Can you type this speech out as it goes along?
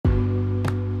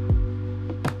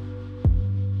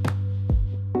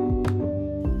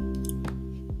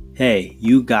Hey,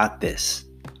 you got this.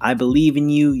 I believe in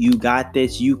you. You got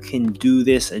this. You can do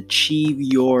this. Achieve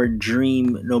your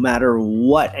dream no matter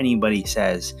what anybody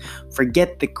says.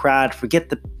 Forget the crowd. Forget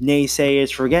the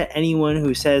naysayers. Forget anyone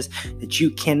who says that you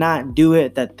cannot do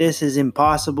it, that this is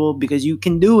impossible, because you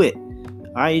can do it.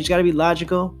 All right, you just got to be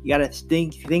logical. You got to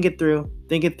think it through.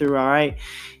 Think it through, all right?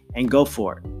 And go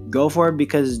for it. Go for it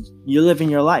because you're living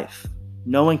your life.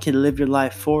 No one can live your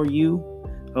life for you.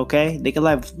 Okay? They can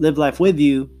live life with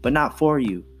you, but not for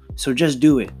you. So just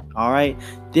do it. All right?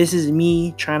 This is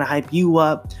me trying to hype you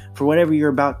up for whatever you're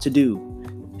about to do.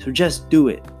 So just do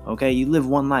it. Okay? You live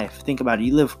one life. Think about it.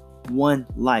 You live one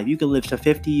life. You can live to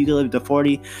 50, you can live to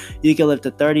 40, you can live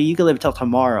to 30, you can live till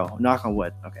tomorrow. Knock on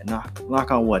wood. Okay,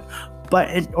 knock on wood.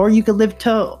 Or you could live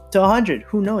to 100.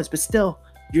 Who knows? But still,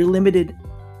 you're limited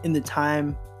in the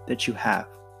time that you have.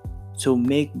 So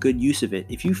make good use of it.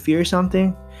 If you fear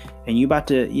something and you're about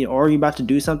to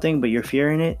do something, but you're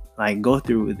fearing it, like, go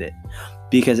through with it.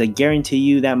 Because I guarantee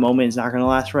you that moment is not going to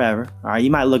last forever. All right,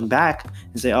 you might look back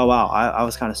and say, oh, wow, I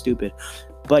was kind of stupid.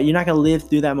 But you're not going to live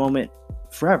through that moment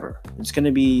forever. It's going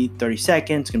to be 30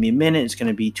 seconds, it's going to be a minute, it's going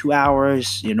to be 2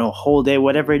 hours, a whole day,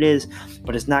 whatever it is.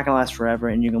 But it's not going to last forever.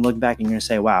 And you're going to look back and you're going to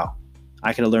say, wow,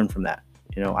 I could have learned from that.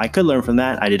 I could learn from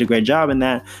that. I did a great job in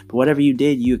that. But whatever you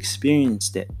did, you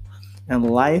experienced it. And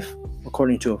life,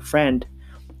 according to a friend,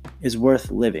 is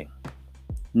worth living,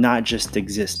 not just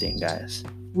existing, guys.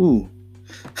 Ooh.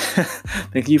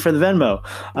 Thank you for the Venmo.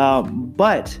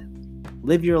 But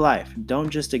live your life. Don't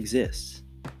just exist.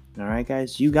 All right,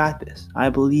 guys? You got this. I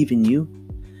believe in you.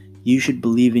 You should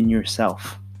believe in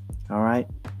yourself. All right?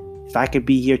 If I could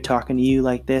be here talking to you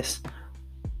like this,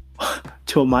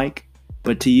 to a mic,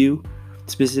 but to you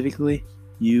specifically,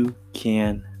 you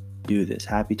can do this.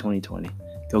 Happy 2020.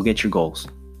 Go get your goals.